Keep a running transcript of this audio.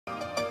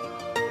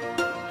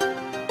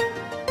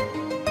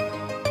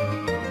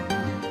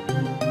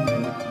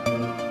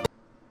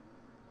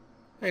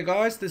Hey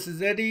guys, this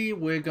is Eddie.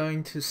 We're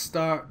going to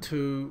start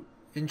to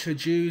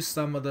introduce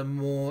some of the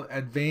more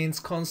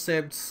advanced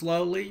concepts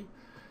slowly.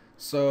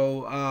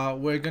 So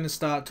we're going to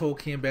start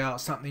talking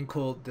about something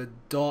called the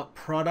dot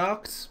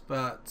product,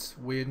 but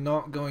we're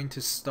not going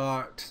to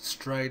start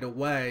straight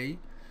away.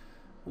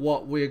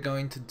 What we're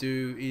going to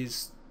do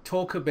is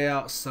talk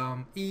about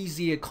some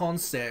easier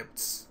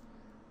concepts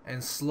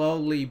and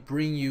slowly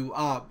bring you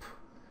up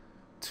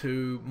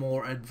to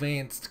more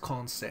advanced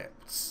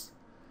concepts.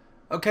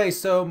 Okay,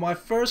 so my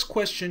first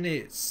question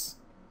is,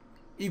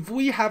 if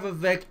we have a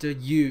vector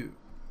u,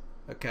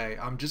 okay,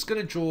 I'm just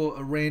going to draw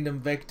a random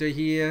vector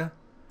here,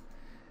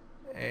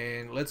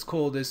 and let's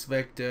call this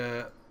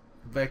vector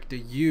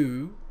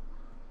u,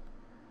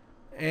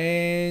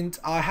 and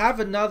I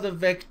have another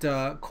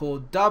vector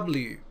called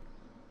w,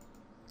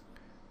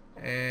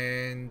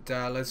 and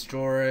let's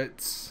draw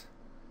it.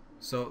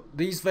 So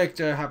these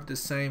vectors have the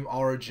same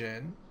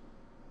origin.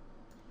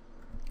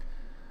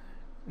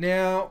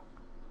 Now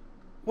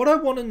what I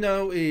want to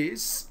know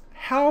is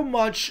how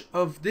much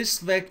of this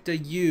vector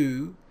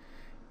u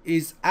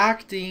is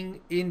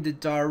acting in the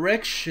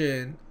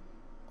direction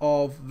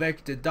of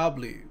vector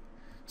w.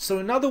 So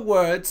in other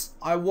words,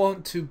 I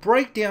want to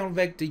break down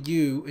vector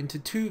u into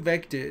two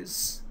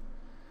vectors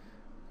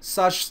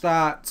such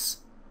that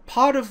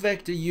part of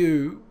vector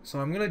u,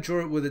 so I'm going to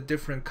draw it with a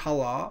different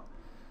color,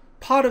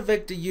 part of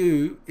vector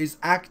u is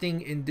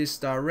acting in this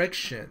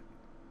direction.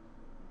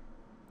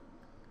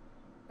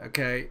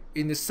 Okay,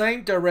 in the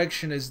same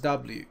direction as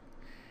w,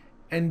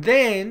 and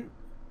then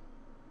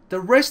the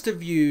rest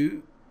of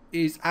u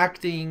is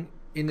acting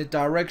in the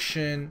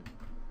direction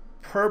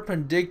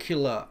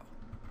perpendicular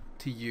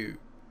to u.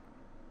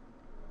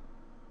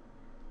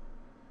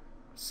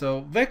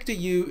 So vector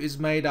u is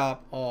made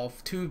up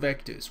of two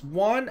vectors,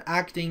 one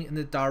acting in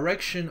the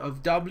direction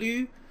of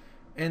w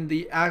and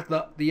the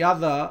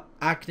other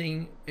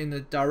acting in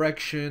the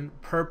direction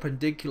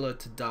perpendicular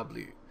to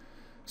w.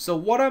 So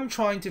what I'm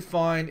trying to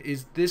find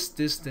is this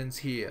distance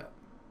here,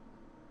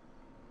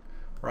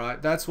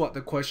 right? That's what the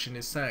question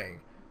is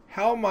saying.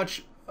 How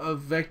much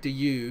of vector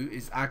u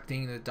is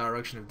acting in the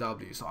direction of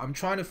w? So I'm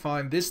trying to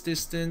find this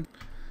distance.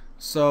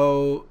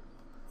 So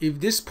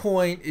if this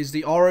point is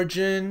the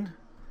origin,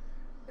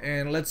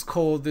 and let's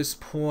call this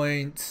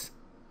point,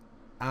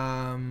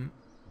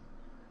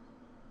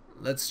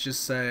 let's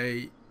just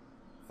say,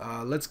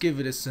 let's give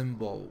it a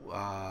symbol.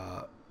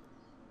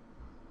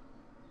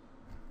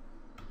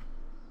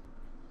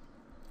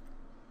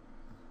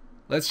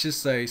 Let's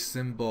just say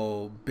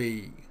symbol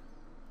B.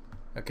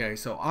 Okay,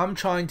 so I'm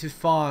trying to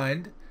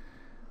find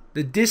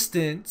the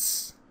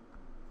distance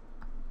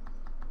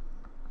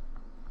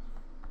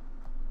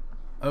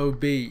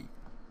OB.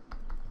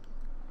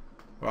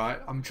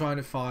 Right, I'm trying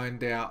to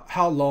find out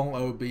how long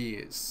OB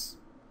is.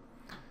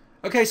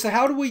 Okay, so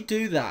how do we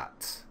do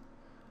that?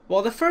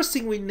 Well, the first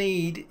thing we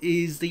need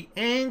is the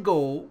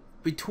angle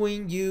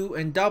between U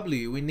and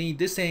W. We need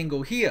this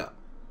angle here.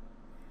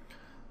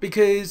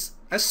 Because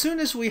as soon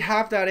as we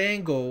have that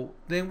angle,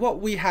 then what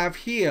we have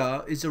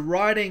here is a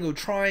right angle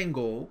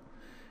triangle,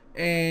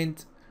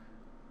 and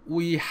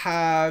we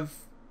have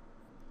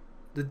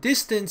the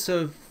distance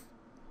of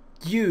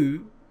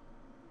u,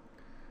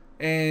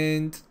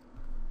 and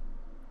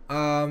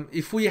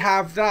if we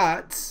have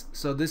that,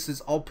 so this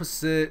is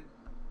opposite,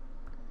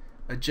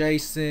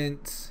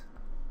 adjacent,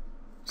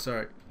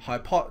 sorry,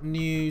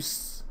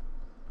 hypotenuse,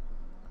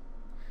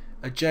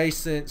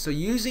 adjacent. So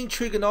using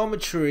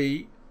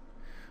trigonometry,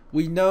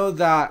 we know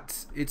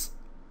that it's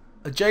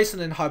adjacent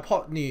and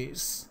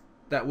hypotenuse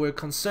that we're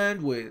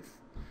concerned with.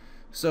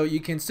 So you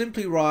can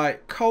simply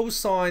write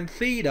cosine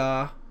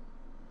theta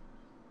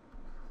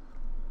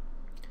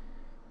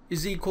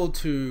is equal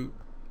to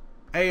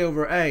A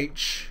over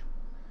H.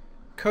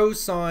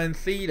 Cosine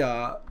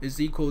theta is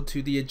equal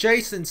to the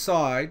adjacent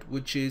side,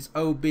 which is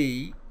OB,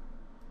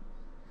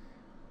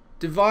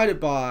 divided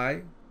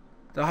by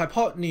the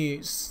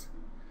hypotenuse.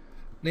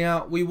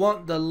 Now we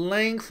want the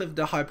length of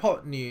the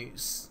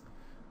hypotenuse,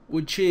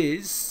 which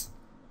is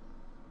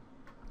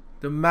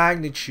the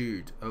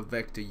magnitude of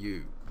vector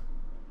u.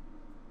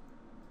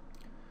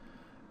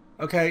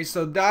 Okay,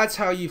 so that's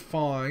how you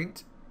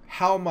find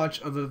how much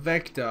of a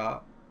vector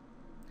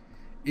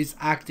is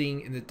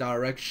acting in the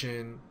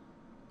direction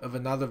of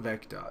another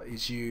vector.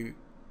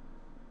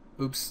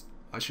 Oops,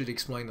 I should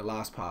explain the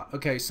last part.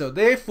 Okay, so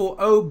therefore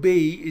OB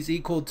is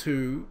equal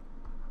to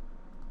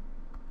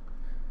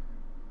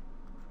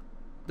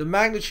the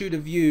magnitude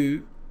of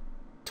u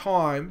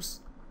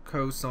times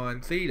cosine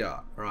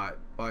theta, right?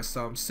 By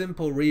some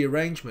simple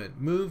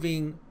rearrangement,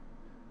 moving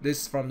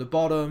this from the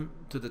bottom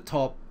to the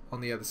top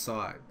on the other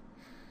side.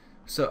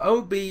 So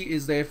OB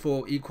is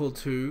therefore equal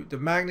to the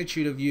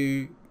magnitude of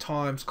u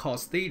times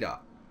cos theta.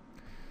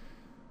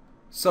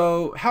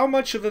 So how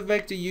much of a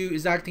vector u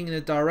is acting in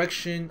the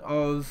direction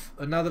of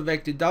another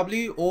vector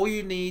w? All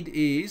you need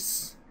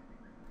is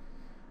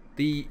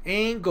the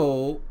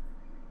angle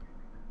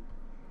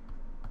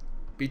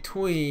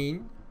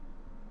between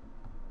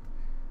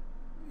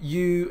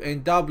u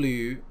and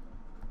w,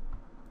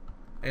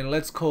 and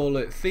let's call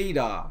it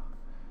theta,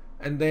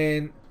 and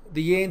then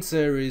the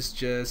answer is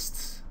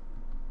just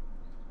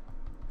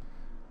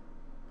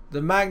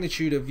the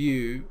magnitude of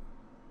u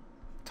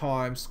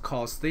times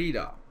cos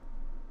theta.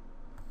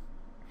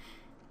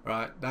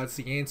 Right, that's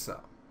the answer.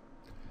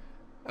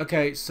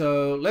 Okay,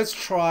 so let's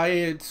try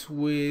it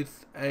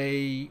with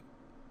a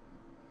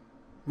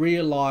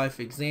real life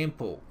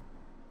example.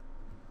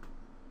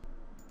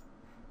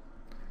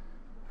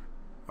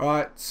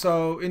 Alright,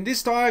 so in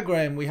this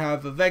diagram we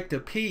have a vector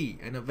p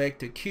and a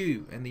vector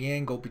q, and the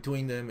angle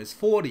between them is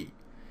 40.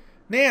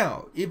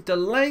 Now, if the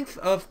length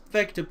of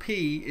vector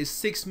p is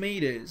 6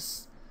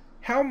 meters,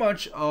 how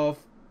much of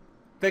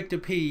vector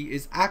p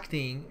is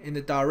acting in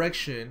the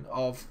direction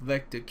of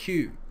vector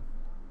q?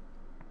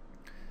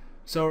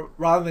 So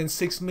rather than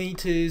 6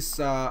 meters,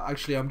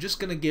 actually I'm just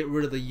going to get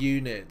rid of the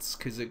units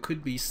because it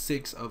could be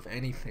 6 of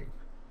anything.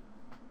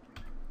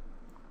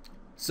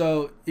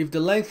 So if the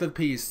length of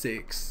p is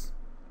 6,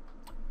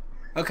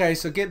 okay,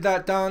 so get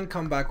that done,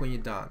 come back when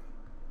you're done.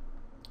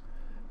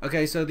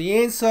 Okay, so the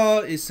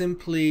answer is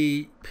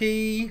simply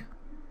p,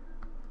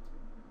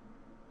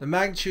 the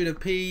magnitude of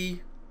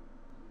p,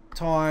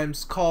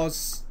 times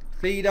cos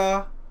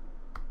theta.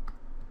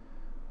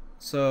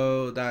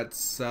 So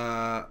that's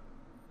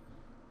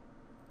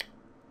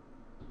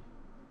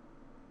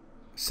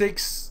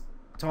 6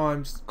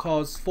 times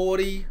cos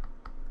 40,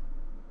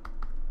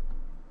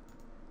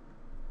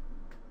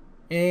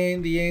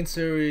 and the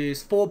answer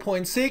is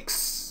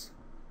 4.6.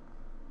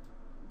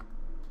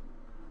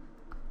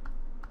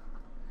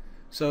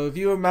 So if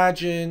you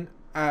imagine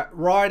at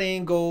right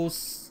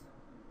angles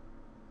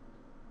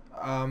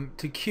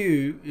to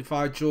Q, if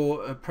I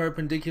draw a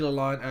perpendicular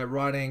line at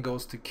right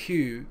angles to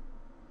Q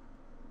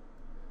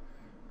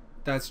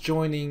that's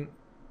joining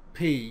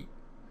P,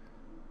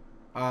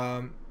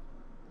 the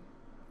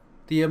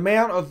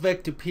amount of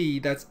vector P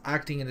that's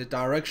acting in the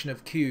direction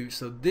of Q,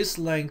 so this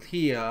length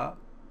here,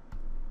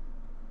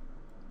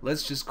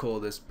 let's just call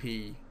this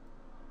P,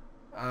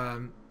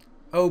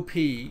 OP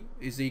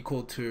is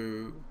equal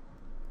to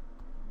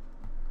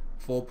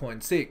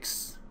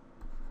 4.6.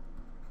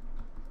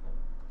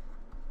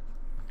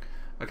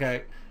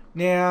 Okay,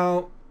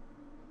 now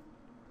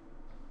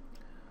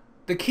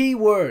the key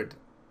word,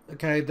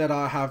 okay, that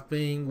I have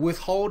been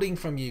withholding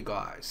from you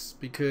guys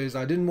because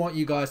I didn't want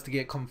you guys to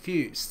get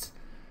confused.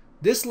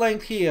 This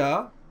length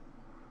here,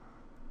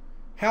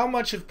 how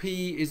much of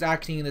P is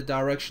acting in the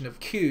direction of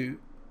Q?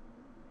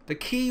 The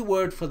key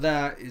word for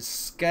that is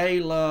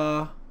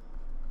scalar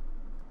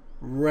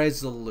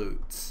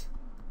resolute.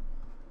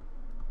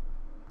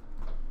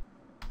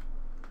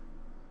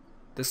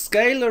 The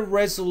scalar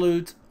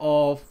resolute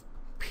of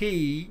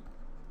P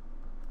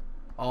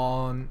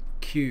on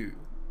Q.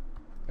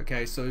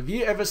 Okay, so if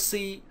you ever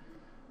see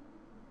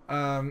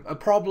a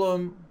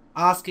problem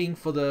asking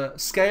for the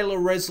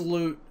scalar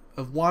resolute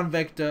of one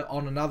vector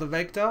on another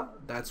vector,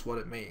 that's what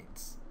it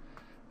means.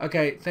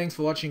 Okay, thanks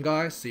for watching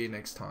guys, see you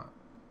next time.